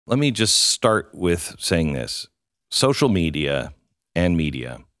let me just start with saying this. Social media and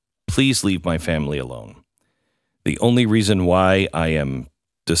media, please leave my family alone. The only reason why I am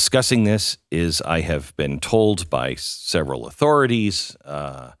discussing this is I have been told by several authorities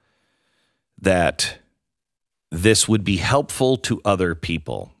that this would be helpful to other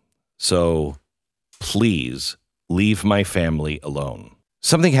people. So please leave my family alone.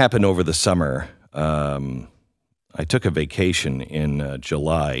 Something happened over the summer. I took a vacation in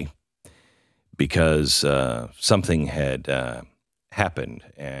July because something had happened,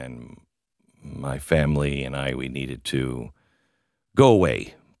 and my family and I, we needed to go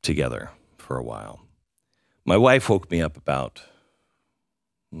away together for a while. My wife woke me up about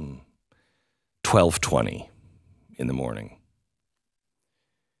 12:20 in the morning.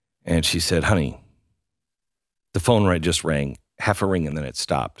 And she said, honey, the phone just rang, half a ring, and then it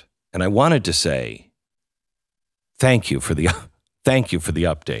stopped. And I wanted to say, thank you for the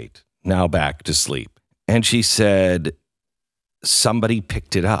update. Now back to sleep. And she said, somebody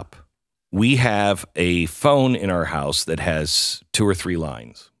picked it up. We have a phone in our house that has 2 or 3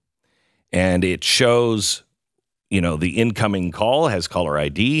 lines. And it shows, the incoming call, has caller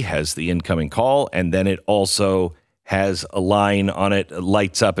ID, has the incoming call, and then it also has a line on it,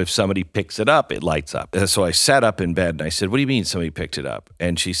 lights up. If somebody picks it up, it lights up. So I sat up in bed and I said, what do you mean somebody picked it up?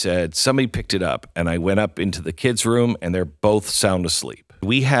 And she said, somebody picked it up. And I went up into the kids' room and they're both sound asleep.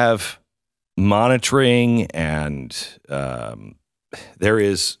 We have monitoring, and there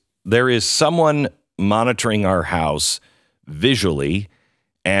is someone monitoring our house visually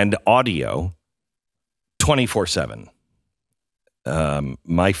and audio 24/7.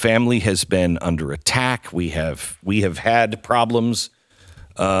 My family has been under attack. We have had problems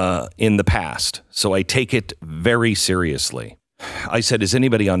in the past, so I take it very seriously. I said, is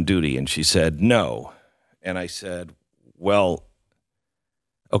anybody on duty? And she said, no. And I said, well,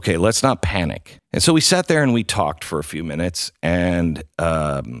 okay, let's not panic. And so we sat there and we talked for a few minutes, and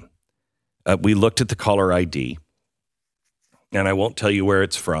we looked at the caller ID, and I won't tell you where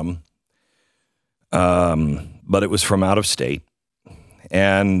it's from, but it was from out of state.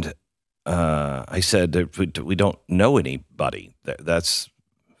 And I said, we don't know anybody.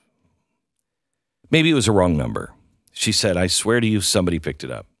 Maybe it was a wrong number. She said, I swear to you, somebody picked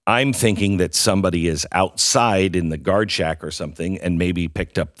it up. I'm thinking that somebody is outside in the guard shack or something and maybe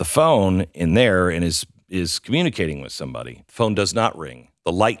picked up the phone in there and is communicating with somebody. Phone does not ring.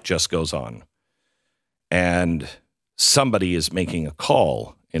 The light just goes on. And somebody is making a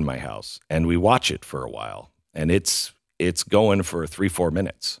call in my house, and we watch it for a while, and it's going for 3-4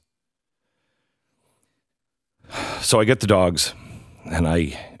 minutes. So I get the dogs, and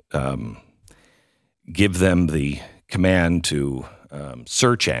I give them the command to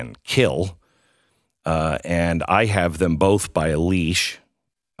search and kill, and I have them both by a leash,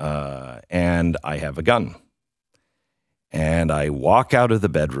 and I have a gun. And I walk out of the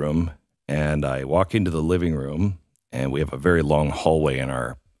bedroom, and I walk into the living room, and we have a very long hallway in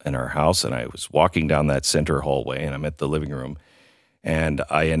our house, and I was walking down that center hallway, and I'm at the living room, and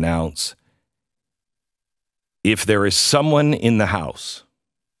I announce, if there is someone in the house,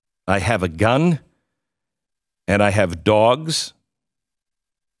 I have a gun, and I have dogs.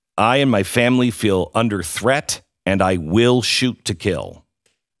 I and my family feel under threat, and I will shoot to kill.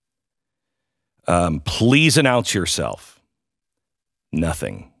 Please announce yourself.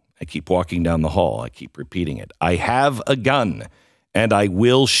 Nothing. I keep walking down the hall. I keep repeating it. I have a gun, and I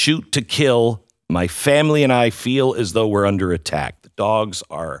will shoot to kill. My family and I feel as though we're under attack. The dogs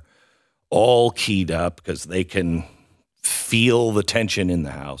are all keyed up because they can feel the tension in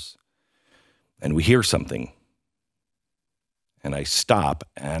the house. And we hear something. And I stop,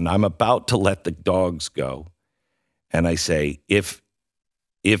 and I'm about to let the dogs go. And I say, if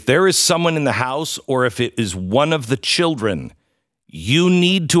there is someone in the house, or if it is one of the children, you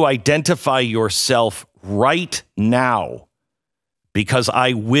need to identify yourself right now, because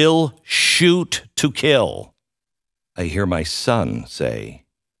I will shoot to kill. I hear my son say,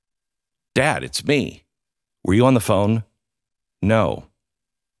 Dad, it's me. Were you on the phone? No.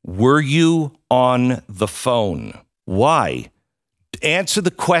 Were you on the phone? Why? Answer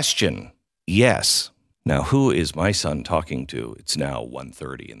the question. Yes. Now, who is my son talking to? It's now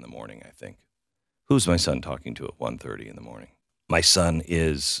 1:30 in the morning, I think. Who's my son talking to at 1:30 in the morning? My son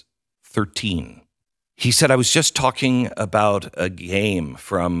is 13. He said, I was just talking about a game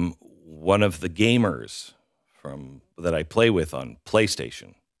from one of the gamers that I play with on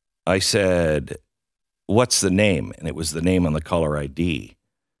PlayStation. I said, what's the name? And it was the name on the caller ID.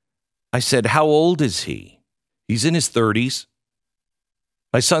 I said, how old is he? He's in his 30s.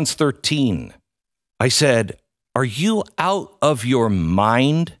 My son's 13. I said, are you out of your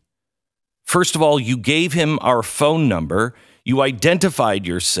mind? First of all, you gave him our phone number. You identified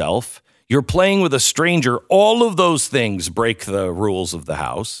yourself. You're playing with a stranger. All of those things break the rules of the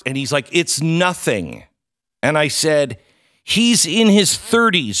house. And he's like, it's nothing. And I said, he's in his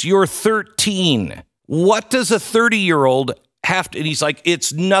 30s. You're 13. What does a 30-year-old have to? And he's like,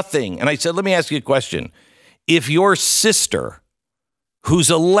 it's nothing. And I said, let me ask you a question. If your sister, who's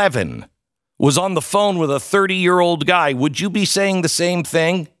 11, was on the phone with a 30-year-old guy, would you be saying the same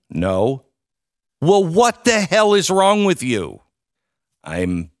thing? No. Well, what the hell is wrong with you?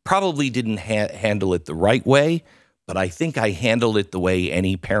 I probably didn't handle it the right way, but I think I handled it the way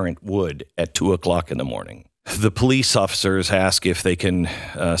any parent would at 2 o'clock in the morning. The police officers ask if they can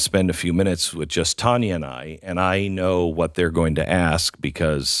spend a few minutes with just Tanya and I know what they're going to ask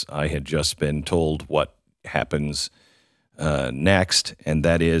because I had just been told what happens next, and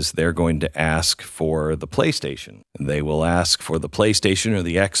that is they're going to ask for the PlayStation. They will ask for the PlayStation or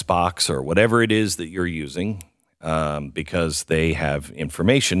the Xbox or whatever it is that you're using because they have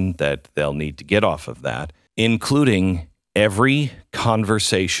information that they'll need to get off of that, including every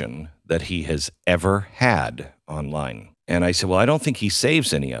conversation that he has ever had online. And I said, well, I don't think he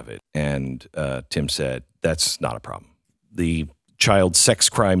saves any of it. And Tim said, that's not a problem. The child sex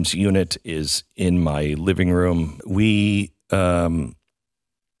crimes unit is in my living room. We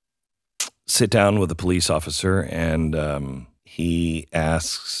sit down with a police officer and he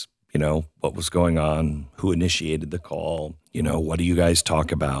asks, what was going on, who initiated the call, what do you guys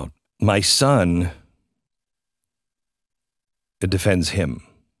talk about? My son defends him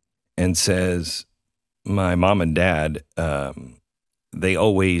and says, my mom and dad,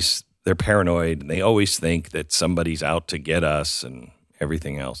 they're paranoid and they always think that somebody's out to get us and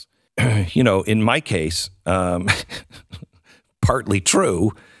everything else. In my case, partly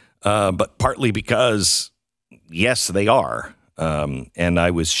true, but partly because, yes, they are. And I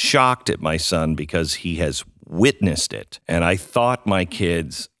was shocked at my son because he has witnessed it. And I thought my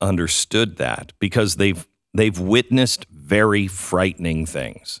kids understood that because they've witnessed very frightening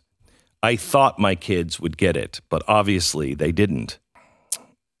things. I thought my kids would get it, but obviously they didn't.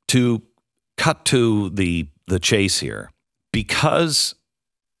 To cut to the chase here, because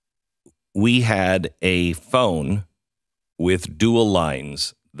we had a phone with dual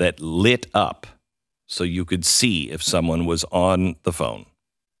lines that lit up so you could see if someone was on the phone,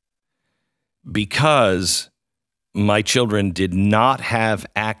 because my children did not have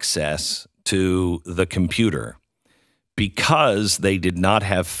access to the computer, because they did not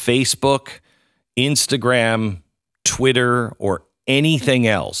have Facebook, Instagram, Twitter, or anything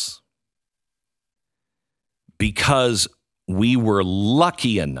else, because we were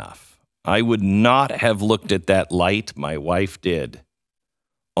lucky enough. I would not have looked at that light. My wife did.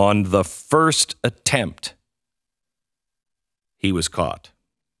 On the first attempt, he was caught.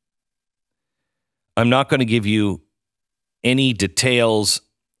 I'm not going to give you any details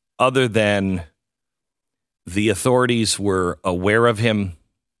other than the authorities were aware of him.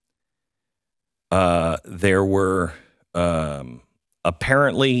 There were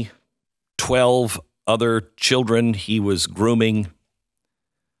apparently 12 other children he was grooming.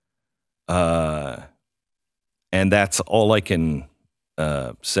 And that's all I can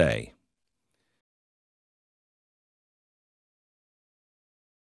say.